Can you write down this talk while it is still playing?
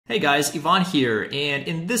Hey guys, Ivan here, and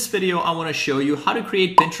in this video I want to show you how to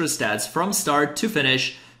create Pinterest ads from start to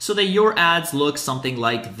finish so that your ads look something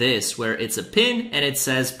like this, where it's a pin and it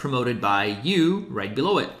says promoted by you right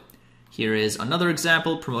below it. Here is another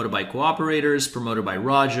example, promoted by Cooperators, promoted by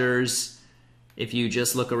Rogers. If you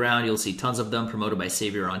just look around, you'll see tons of them, promoted by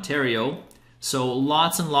Xavier Ontario. So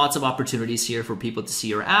lots and lots of opportunities here for people to see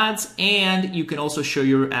your ads, and you can also show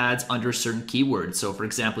your ads under certain keywords. So for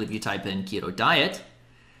example, if you type in keto diet,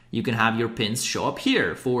 you can have your pins show up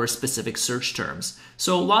here for specific search terms.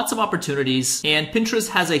 So lots of opportunities, and Pinterest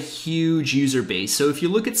has a huge user base. So if you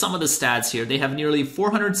look at some of the stats here, they have nearly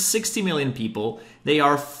 460 million people. They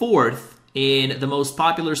are fourth in the most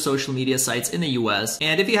popular social media sites in the US.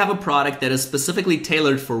 And if you have a product that is specifically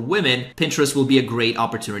tailored for women, Pinterest will be a great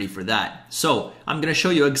opportunity for that. So I'm gonna show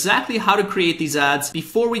you exactly how to create these ads.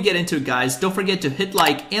 Before we get into it, guys, don't forget to hit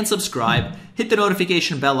like and subscribe. Hit the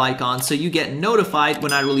notification bell icon so you get notified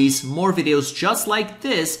when I release more videos just like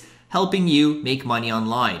this, helping you make money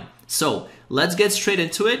online. So let's get straight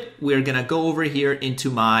into it. We're gonna go over here into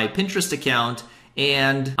my Pinterest account,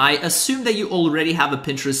 and I assume that you already have a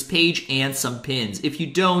Pinterest page and some pins. If you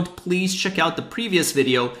don't, please check out the previous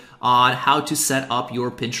video on how to set up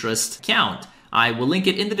your Pinterest account. I will link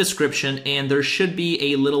it in the description, and there should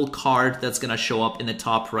be a little card that's gonna show up in the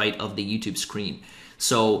top right of the YouTube screen.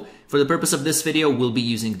 So for the purpose of this video, we'll be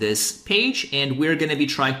using this page, and we're gonna be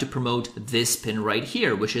trying to promote this pin right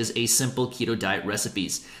here, which is a simple keto diet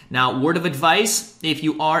recipes. Now, word of advice, if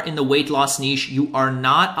you are in the weight loss niche, you are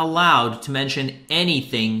not allowed to mention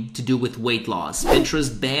anything to do with weight loss.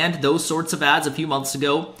 Pinterest banned those sorts of ads a few months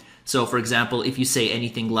ago. So for example, if you say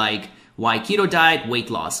anything like, why keto diet, weight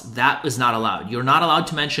loss, that is not allowed. You're not allowed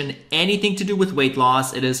to mention anything to do with weight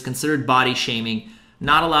loss. It is considered body shaming,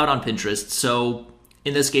 not allowed on Pinterest. So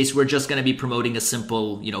in this case, we're just gonna be promoting a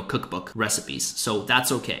simple, cookbook recipes. So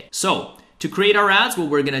that's okay. So to create our ads, what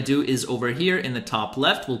we're gonna do is over here in the top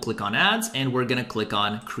left, we'll click on ads, and we're gonna click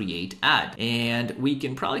on create ad. And we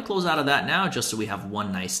can probably close out of that now just so we have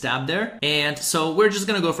one nice tab there. And so we're just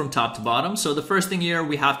gonna go from top to bottom. So the first thing here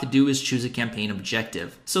we have to do is choose a campaign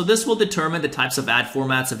objective. So this will determine the types of ad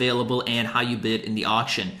formats available and how you bid in the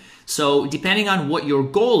auction. So depending on what your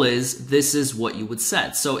goal is, this is what you would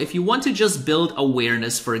set. So if you want to just build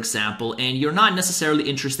awareness, for example, and you're not necessarily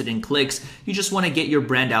interested in clicks, you just want to get your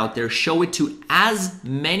brand out there, show it to as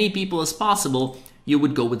many people as possible, you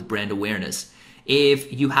would go with brand awareness.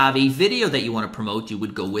 If you have a video that you want to promote, you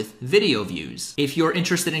would go with video views. If you're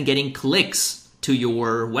interested in getting clicks to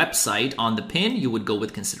your website on the pin, you would go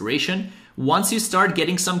with consideration. Once you start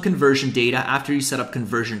getting some conversion data after you set up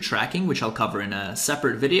conversion tracking, which I'll cover in a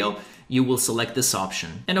separate video, you will select this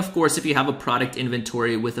option. And of course, if you have a product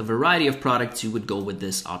inventory with a variety of products, you would go with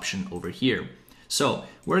this option over here. So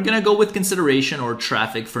we're gonna go with consideration or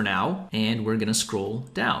traffic for now, and we're gonna scroll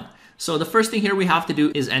down. So the first thing here we have to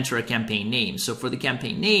do is enter a campaign name. So for the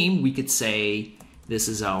campaign name, we could say, this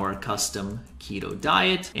is our custom keto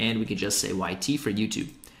diet, and we could just say YT for YouTube.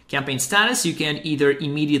 Campaign status, you can either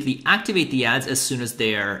immediately activate the ads as soon as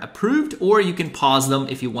they're approved, or you can pause them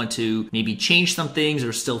if you want to maybe change some things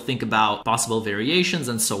or still think about possible variations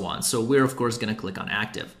and so on. So we're of course gonna click on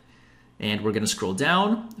active. And we're gonna scroll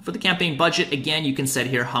down. For the campaign budget, again, you can set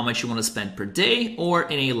here how much you wanna spend per day or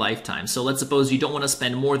in a lifetime. So let's suppose you don't wanna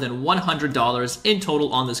spend more than $100 in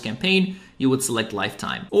total on this campaign, you would select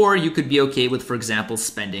lifetime. Or you could be okay with, for example,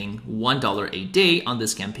 spending $1 a day on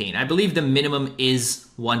this campaign. I believe the minimum is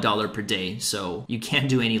 $1 per day, so you can't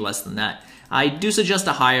do any less than that. I do suggest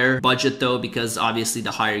a higher budget though, because obviously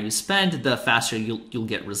the higher you spend, the faster you'll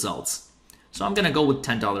get results. So I'm gonna go with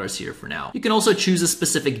 $10 here for now. You can also choose a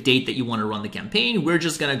specific date that you wanna run the campaign. We're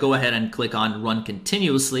just gonna go ahead and click on run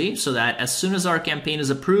continuously so that as soon as our campaign is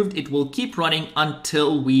approved, it will keep running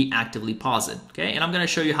until we actively pause it, okay? And I'm gonna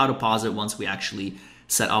show you how to pause it once we actually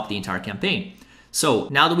set up the entire campaign. So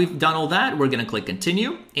now that we've done all that, we're gonna click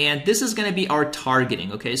continue, and this is gonna be our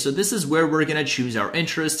targeting, okay? So this is where we're gonna choose our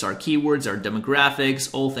interests, our keywords, our demographics,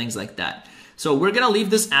 all things like that. So we're gonna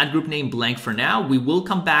leave this ad group name blank for now. We will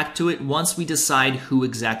come back to it once we decide who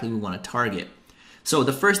exactly we wanna target. So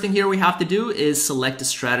the first thing here we have to do is select a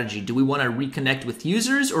strategy. Do we wanna reconnect with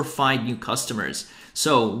users or find new customers?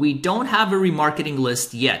 So we don't have a remarketing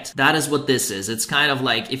list yet. That is what this is. It's kind of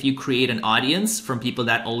like if you create an audience from people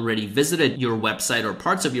that already visited your website or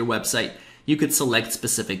parts of your website, you could select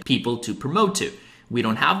specific people to promote to. We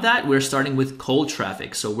don't have that. We're starting with cold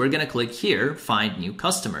traffic. So we're gonna click here, find new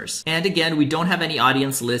customers. And again, we don't have any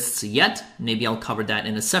audience lists yet. Maybe I'll cover that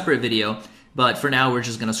in a separate video. But for now, we're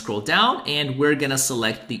just gonna scroll down and we're gonna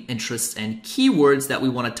select the interests and keywords that we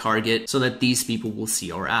wanna target so that these people will see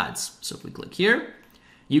our ads. So if we click here,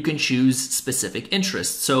 you can choose specific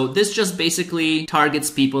interests. So this just basically targets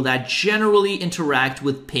people that generally interact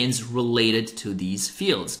with pins related to these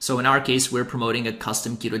fields. So in our case, we're promoting a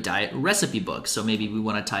custom keto diet recipe book. So maybe we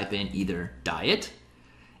want to type in either diet,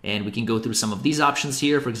 and we can go through some of these options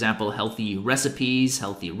here. For example, healthy recipes,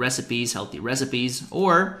 healthy recipes, healthy recipes,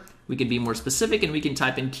 or we can be more specific and we can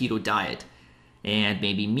type in keto diet. And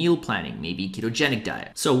maybe meal planning, maybe ketogenic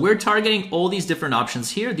diet. So we're targeting all these different options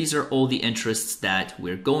here. These are all the interests that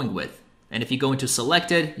we're going with. And if you go into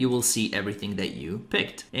selected, you will see everything that you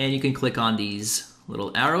picked. And you can click on these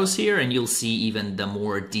little arrows here and you'll see even the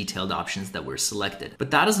more detailed options that were selected. But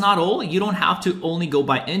that is not all. You don't have to only go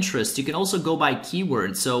by interest. You can also go by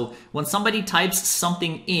keywords. So when somebody types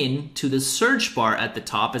something in to the search bar at the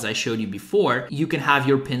top, as I showed you before, you can have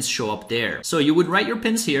your pins show up there. So you would write your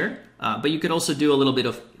pins here, but you could also do a little bit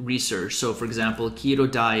of research. So for example, keto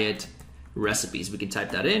diet recipes. We can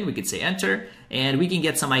type that in, we could say enter, and we can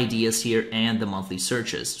get some ideas here and the monthly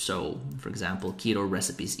searches. So for example, keto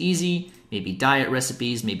recipes easy, maybe diet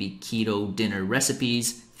recipes, maybe keto dinner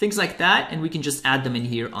recipes, things like that. And we can just add them in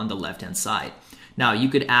here on the left-hand side. Now you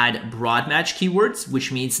could add broad match keywords,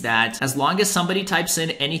 which means that as long as somebody types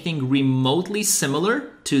in anything remotely similar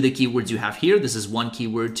to the keywords you have here, this is 1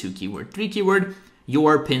 keyword, 2 keyword, 3 keyword,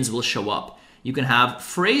 your pins will show up. You can have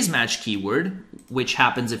phrase match keyword, which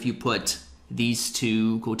happens if you put these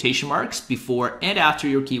 2 quotation marks before and after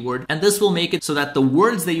your keyword. And this will make it so that the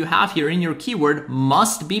words that you have here in your keyword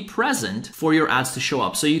must be present for your ads to show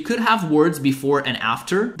up. So you could have words before and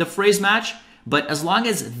after the phrase match, but as long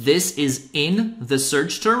as this is in the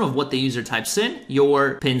search term of what the user types in,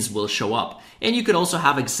 your pins will show up. And you could also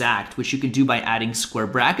have exact, which you can do by adding square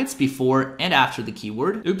brackets before and after the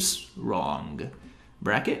keyword. Oops, wrong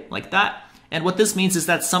bracket, like that. And what this means is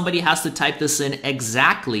that somebody has to type this in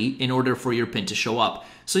exactly in order for your pin to show up.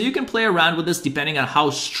 So you can play around with this depending on how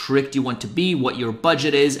strict you want to be, what your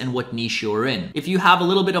budget is, and what niche you're in. If you have a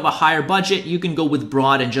little bit of a higher budget, you can go with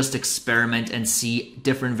broad and just experiment and see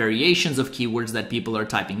different variations of keywords that people are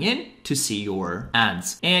typing in to see your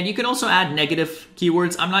ads. And you can also add negative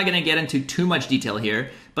keywords. I'm not going to get into too much detail here,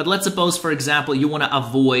 but let's suppose, for example, you want to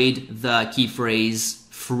avoid the key phrase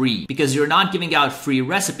free because you're not giving out free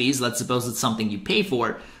recipes. Let's suppose it's something you pay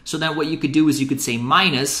for. So then what you could do is you could say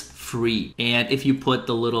minus free. And if you put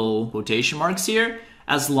the little quotation marks here,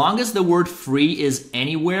 as long as the word free is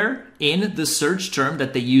anywhere in the search term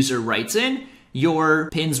that the user writes in, your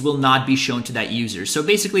pins will not be shown to that user. So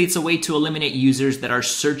basically it's a way to eliminate users that are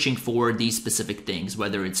searching for these specific things,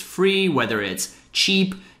 whether it's free, whether it's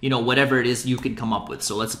cheap, whatever it is you can come up with.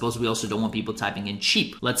 So let's suppose we also don't want people typing in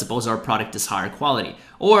cheap. Let's suppose our product is higher quality.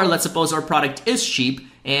 Or let's suppose our product is cheap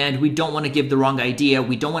and we don't want to give the wrong idea.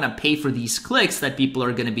 We don't want to pay for these clicks that people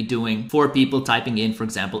are going to be doing for people typing in, for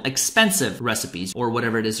example, expensive recipes or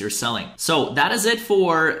whatever it is you're selling. So that is it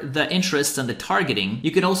for the interests and the targeting.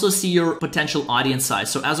 You can also see your potential audience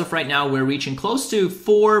size. So as of right now, we're reaching close to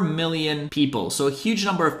 4 million people. So a huge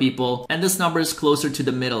number of people. And this number is closer to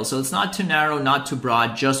the middle. So it's not too narrow, not too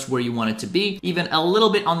broad, just where you want it to be. Even a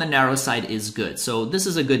little bit on the narrow side is good. So this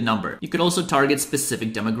is a good number. You could also target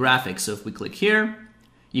specific demographics. So if we click here,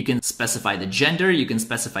 you can specify the gender, you can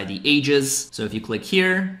specify the ages. So if you click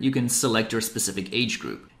here, you can select your specific age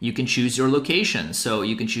group. You can choose your location. So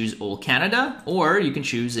you can choose all Canada, or you can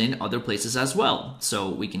choose in other places as well. So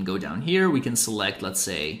we can go down here, we can select, let's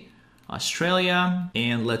say, Australia,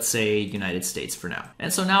 and let's say United States for now.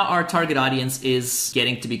 And so now our target audience is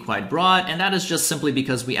getting to be quite broad, and that is just simply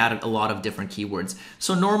because we added a lot of different keywords.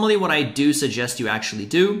 So normally what I do suggest you actually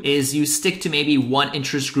do is you stick to maybe 1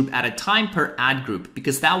 interest group at a time per ad group,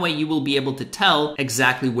 because that way you will be able to tell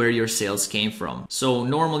exactly where your sales came from. So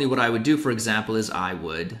normally what I would do, for example, is I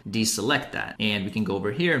would deselect that, and we can go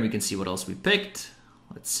over here and we can see what else we picked.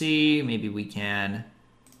 Let's see, maybe we can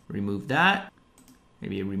remove that.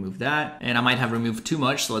 Maybe remove that. And I might have removed too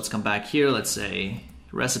much, so let's come back here. Let's say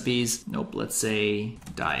recipes. Nope, let's say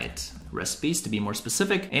diet recipes to be more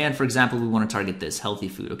specific. And for example, we want to target this healthy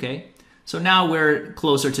food, okay? So now we're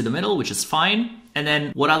closer to the middle, which is fine. And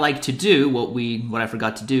then what I like to do, what I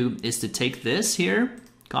forgot to do, is to take this here,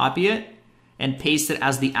 copy it, and paste it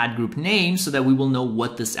as the ad group name so that we will know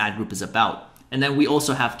what this ad group is about. And then we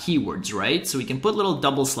also have keywords, right? So we can put little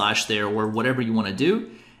double slash there or whatever you want to do.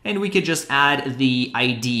 And we could just add the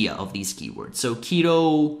idea of these keywords. So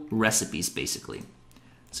keto recipes, basically.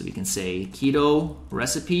 So we can say keto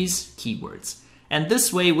recipes, keywords. And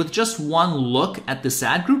this way, with just one look at this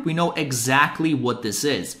ad group, we know exactly what this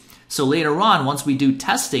is. So later on, once we do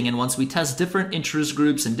testing and once we test different interest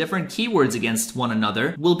groups and different keywords against one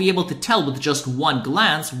another, we'll be able to tell with just one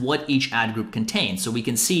glance what each ad group contains. So we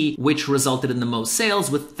can see which resulted in the most sales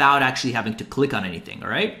without actually having to click on anything, all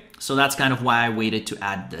right? So that's kind of why I waited to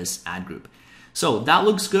add this ad group. So that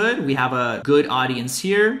looks good. We have a good audience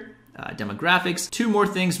here. Demographics. Two more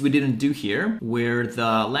things we didn't do here were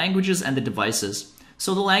the languages and the devices.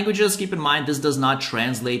 So the languages, keep in mind, this does not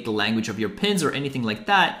translate the language of your pins or anything like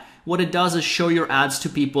that. What it does is show your ads to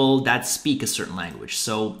people that speak a certain language.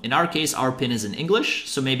 So in our case, our pin is in English.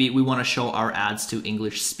 So maybe we want to show our ads to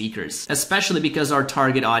English speakers, especially because our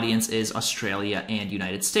target audience is Australia and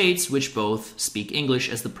United States, which both speak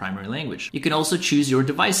English as the primary language. You can also choose your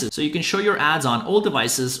devices. So you can show your ads on all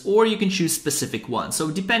devices, or you can choose specific ones.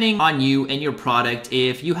 So depending on you and your product,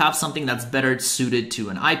 if you have something that's better suited to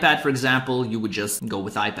an iPad, for example, you would just go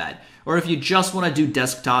with iPad. Or if you just want to do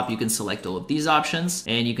desktop, you can select all of these options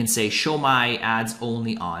and you can say show my ads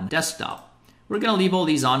only on desktop. We're going to leave all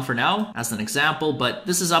these on for now as an example, but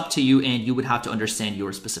this is up to you and you would have to understand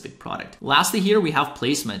your specific product. Lastly here we have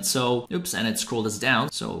placement. So oops, and it scrolled us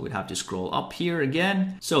down. So we'd have to scroll up here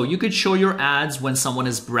again. So you could show your ads when someone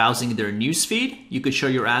is browsing their newsfeed. You could show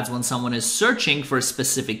your ads when someone is searching for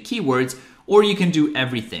specific keywords, or you can do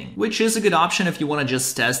everything, which is a good option if you want to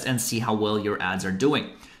just test and see how well your ads are doing.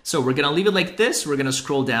 So we're going to leave it like this. We're going to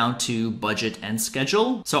scroll down to budget and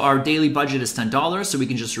schedule. So our daily budget is $10, so we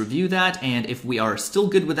can just review that. And if we are still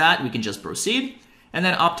good with that, we can just proceed. And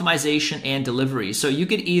then optimization and delivery. So you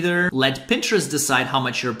could either let Pinterest decide how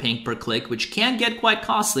much you're paying per click, which can get quite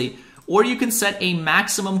costly, or you can set a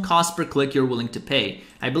maximum cost per click you're willing to pay.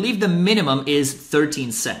 I believe the minimum is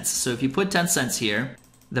 13 cents. So if you put 10 cents here,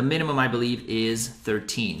 the minimum, I believe, is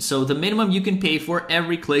 13. So the minimum you can pay for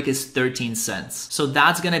every click is 13 cents. So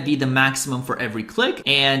that's gonna be the maximum for every click.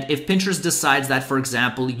 And if Pinterest decides that, for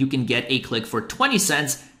example, you can get a click for 20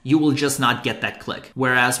 cents, you will just not get that click.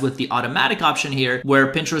 Whereas with the automatic option here,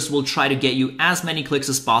 where Pinterest will try to get you as many clicks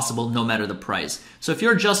as possible, no matter the price. So if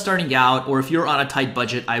you're just starting out or if you're on a tight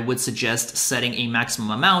budget, I would suggest setting a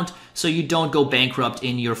maximum amount so you don't go bankrupt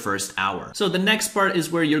in your first hour. So the next part is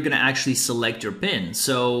where you're gonna actually select your pin.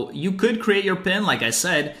 So you could create your pin, like I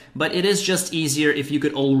said, but it is just easier if you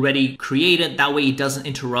could already create it. That way it doesn't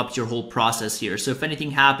interrupt your whole process here. So if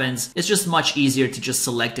anything happens, it's just much easier to just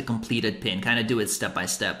select a completed pin, kind of do it step by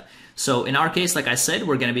step. So in our case, like I said,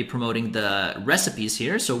 we're going to be promoting the recipes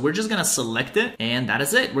here. So we're just going to select it and that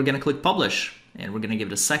is it. We're going to click publish and we're going to give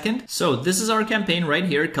it a second. So this is our campaign right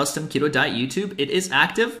here, custom keto diet YouTube. It is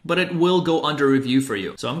active, but it will go under review for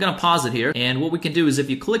you. So I'm going to pause it here. And what we can do is if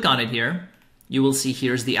you click on it here, you will see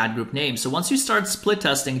here's the ad group name. So once you start split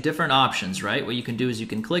testing different options, right? What you can do is you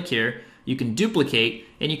can click here, you can duplicate,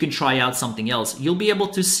 and you can try out something else. You'll be able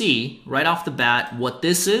to see right off the bat what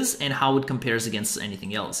this is and how it compares against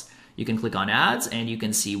anything else. You can click on ads and you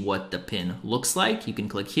can see what the pin looks like. You can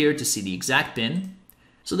click here to see the exact pin.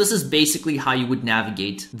 So this is basically how you would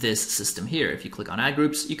navigate this system here. If you click on ad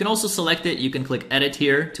groups, you can also select it. You can click edit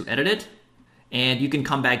here to edit it. And you can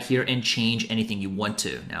come back here and change anything you want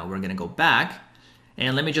to. Now we're gonna go back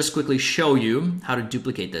and let me just quickly show you how to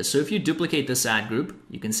duplicate this. So if you duplicate this ad group,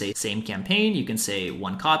 you can say same campaign, you can say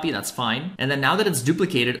one copy, that's fine. And then now that it's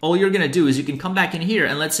duplicated, all you're gonna do is you can come back in here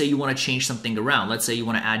and let's say you wanna change something around. Let's say you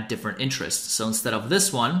wanna add different interests. So instead of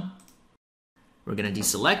this one, we're gonna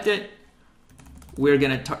deselect it. We're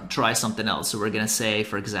gonna try something else. So we're gonna say,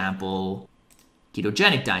 for example,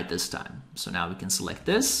 ketogenic diet this time. So now we can select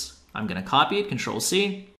this. I'm gonna copy it, Control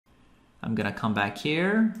C. I'm gonna come back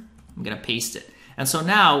here. I'm gonna paste it. And so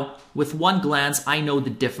now, with one glance, I know the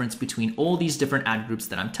difference between all these different ad groups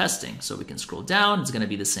that I'm testing. So we can scroll down, it's gonna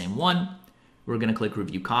be the same one. We're gonna click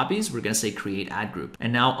Review Copies, we're gonna say Create Ad Group.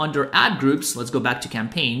 And now under Ad Groups, let's go back to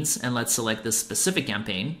Campaigns, and let's select this specific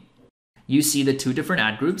campaign. You see the two different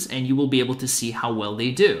ad groups, and you will be able to see how well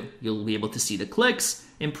they do. You'll be able to see the clicks,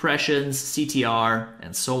 impressions, CTR,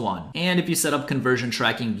 and so on. And if you set up conversion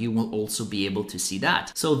tracking, you will also be able to see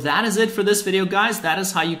that. So that is it for this video, guys. That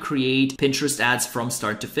is how you create Pinterest ads from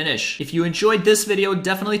start to finish. If you enjoyed this video,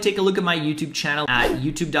 definitely take a look at my YouTube channel at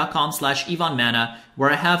youtube.com/IvanMana,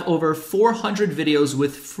 where I have over 400 videos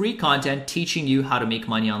with free content teaching you how to make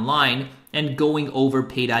money online and going over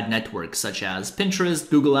paid ad networks such as Pinterest,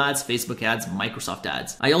 Google Ads, Facebook Ads, Microsoft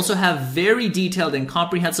Ads. I also have very detailed and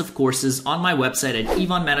comprehensive courses on my website at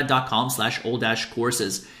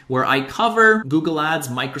ivanmana.com/all-courses, where I cover Google Ads,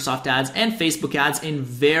 Microsoft Ads, and Facebook Ads in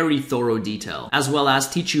very thorough detail, as well as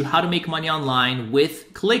teach you how to make money online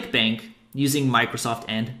with ClickBank using Microsoft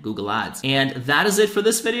and Google Ads. And that is it for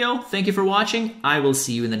this video. Thank you for watching. I will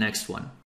see you in the next one.